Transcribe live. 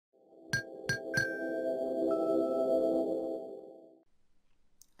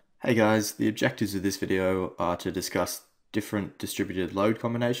Hey guys, the objectives of this video are to discuss different distributed load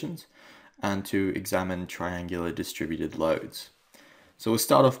combinations and to examine triangular distributed loads. So we'll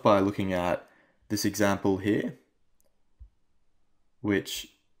start off by looking at this example here, which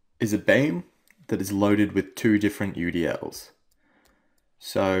is a beam that is loaded with two different UDLs.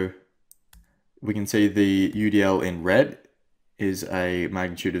 So we can see the UDL in red is a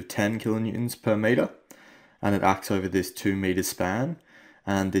magnitude of 10 kilonewtons per meter, and it acts over this 2 meter span.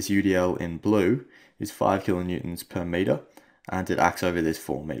 And this UDL in blue is 5 kilonewtons per meter, and it acts over this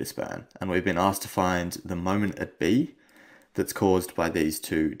 4 meter span. And we've been asked to find the moment at B that's caused by these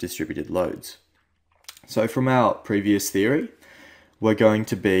two distributed loads. So from our previous theory, we're going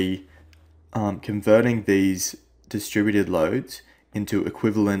to be converting these distributed loads into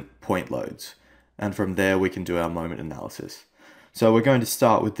equivalent point loads. And from there we can do our moment analysis. So we're going to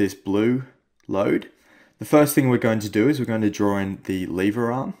start with this blue load. The first thing we're going to do is we're going to draw in the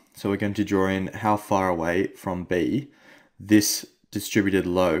lever arm. So we're going to draw in how far away from B this distributed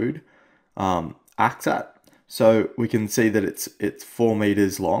load acts at. So we can see that it's 4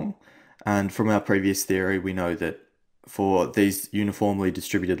 meters long. And from our previous theory, we know that for these uniformly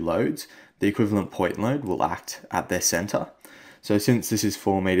distributed loads, the equivalent point load will act at their center. So since this is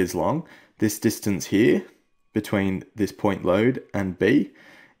 4 meters long, this distance here between this point load and B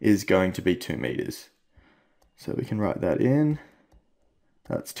is going to be 2 meters. So we can write that in.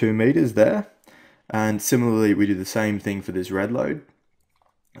 That's 2 meters there. And similarly, we do the same thing for this red load.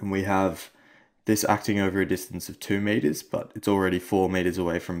 And we have this acting over a distance of 2 meters, but it's already 4 meters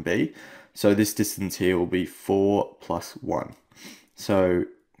away from B. So this distance here will be 4 plus 1. So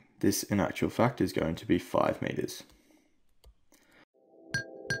this in actual fact is going to be 5 meters.